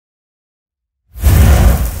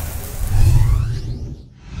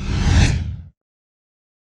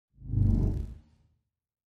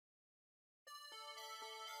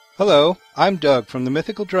Hello, I'm Doug from the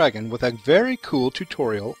Mythical Dragon with a very cool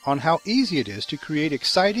tutorial on how easy it is to create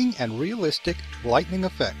exciting and realistic lightning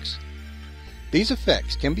effects. These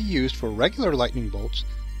effects can be used for regular lightning bolts,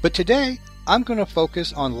 but today I'm going to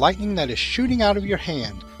focus on lightning that is shooting out of your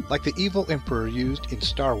hand like the evil Emperor used in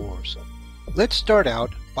Star Wars. Let's start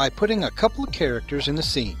out by putting a couple of characters in the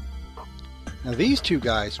scene. Now these two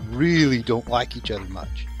guys really don't like each other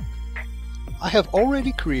much. I have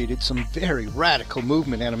already created some very radical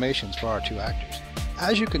movement animations for our two actors.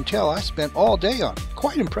 As you can tell, I spent all day on it.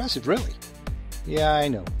 Quite impressive, really. Yeah, I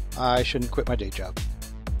know. I shouldn't quit my day job.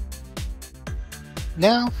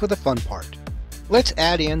 Now for the fun part. Let's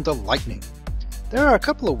add in the lightning. There are a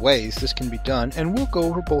couple of ways this can be done, and we'll go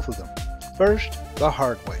over both of them. First, the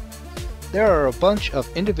hard way. There are a bunch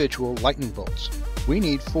of individual lightning bolts. We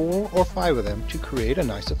need 4 or 5 of them to create a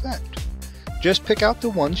nice effect. Just pick out the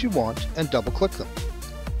ones you want and double-click them.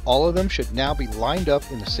 All of them should now be lined up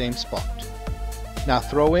in the same spot. Now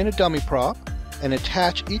throw in a dummy prop and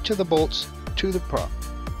attach each of the bolts to the prop.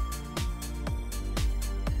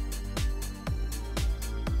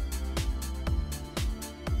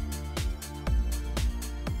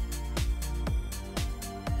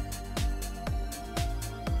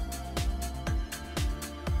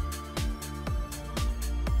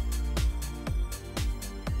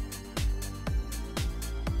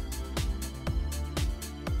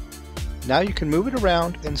 Now you can move it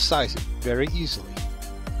around and size it very easily.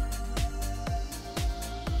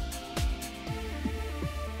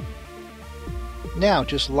 Now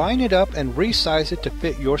just line it up and resize it to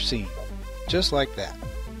fit your scene, just like that.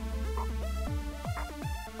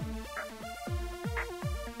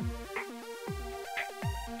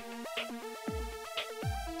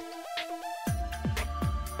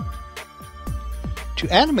 To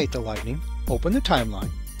animate the lightning, open the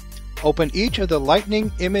timeline. Open each of the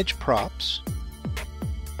lightning image props.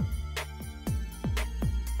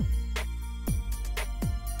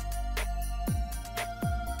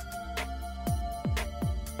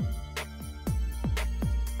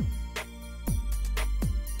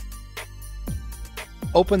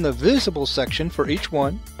 Open the visible section for each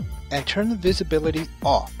one and turn the visibility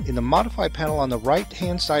off in the modify panel on the right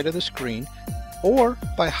hand side of the screen, or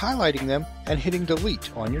by highlighting them and hitting delete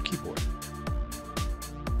on your keyboard.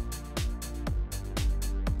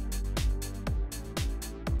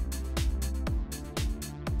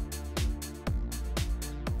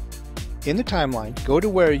 In the timeline, go to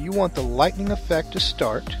where you want the lightning effect to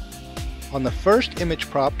start. On the first image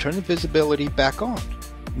prop, turn the visibility back on.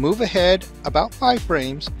 Move ahead about 5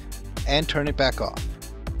 frames and turn it back off.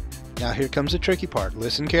 Now here comes the tricky part.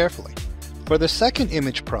 Listen carefully. For the second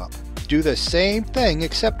image prop, do the same thing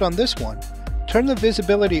except on this one. Turn the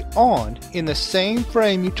visibility on in the same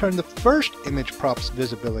frame you turn the first image prop's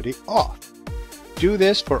visibility off. Do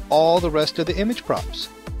this for all the rest of the image props.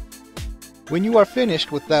 When you are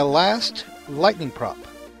finished with the last lightning prop,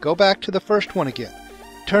 go back to the first one again.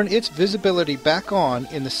 Turn its visibility back on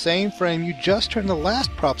in the same frame you just turned the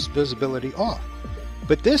last prop's visibility off.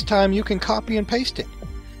 But this time you can copy and paste it.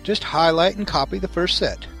 Just highlight and copy the first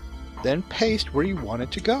set. Then paste where you want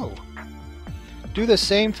it to go. Do the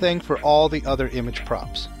same thing for all the other image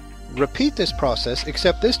props. Repeat this process,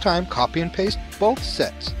 except this time copy and paste both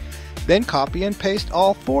sets. Then copy and paste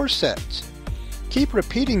all 4 sets. Keep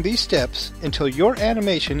repeating these steps until your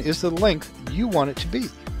animation is the length you want it to be.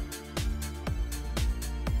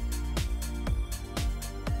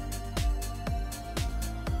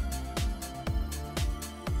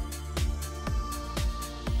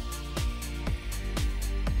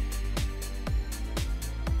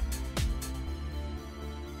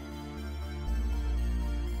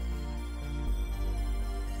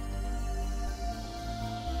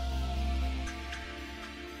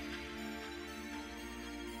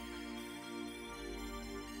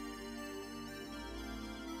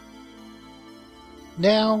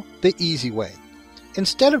 Now, the easy way.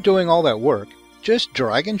 Instead of doing all that work, just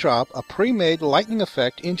drag and drop a pre-made lightning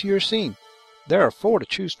effect into your scene. There are 4 to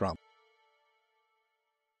choose from.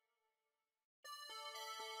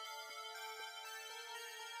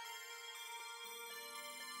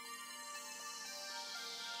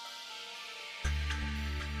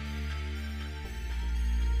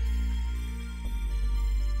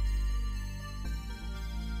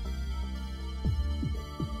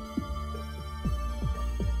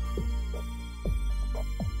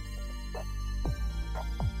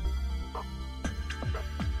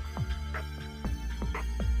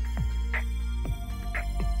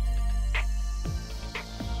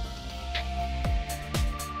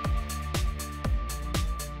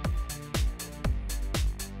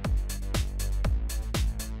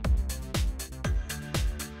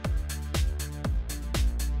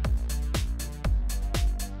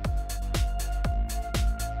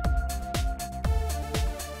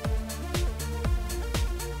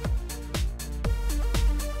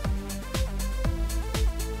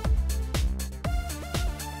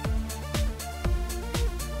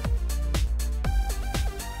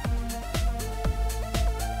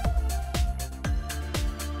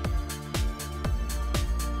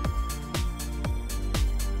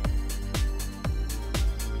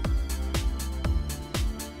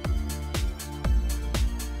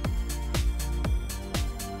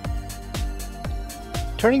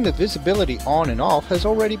 Turning the visibility on and off has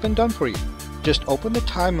already been done for you. Just open the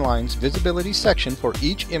timeline's visibility section for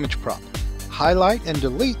each image prop. Highlight and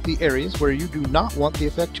delete the areas where you do not want the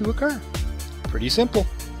effect to occur. Pretty simple.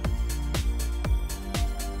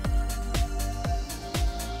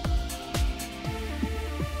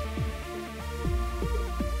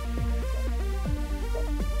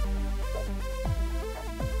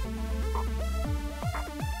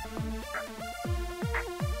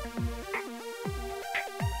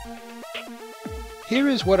 Here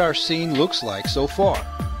is what our scene looks like so far.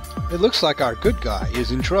 It looks like our good guy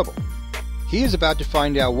is in trouble. He is about to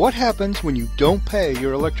find out what happens when you don't pay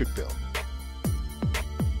your electric bill.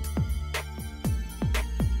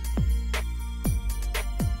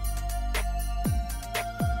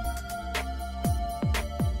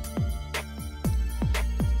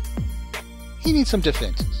 He needs some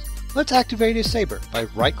defenses. Let's activate his saber by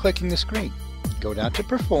right-clicking the screen. Go down to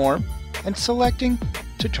Perform and selecting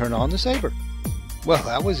to turn on the saber. Well,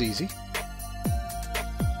 that was easy.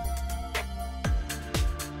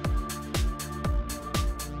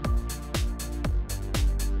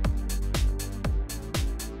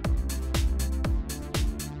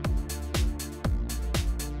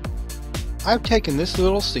 I've taken this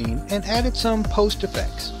little scene and added some post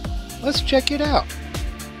effects. Let's check it out.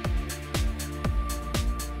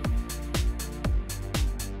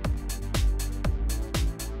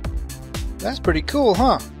 That's pretty cool,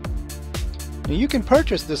 huh? Now you can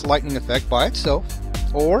purchase this lightning effect by itself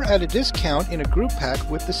or at a discount in a group pack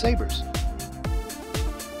with the sabers.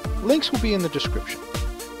 Links will be in the description.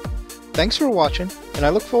 Thanks for watching, and I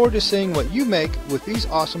look forward to seeing what you make with these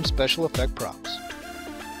awesome special effect props.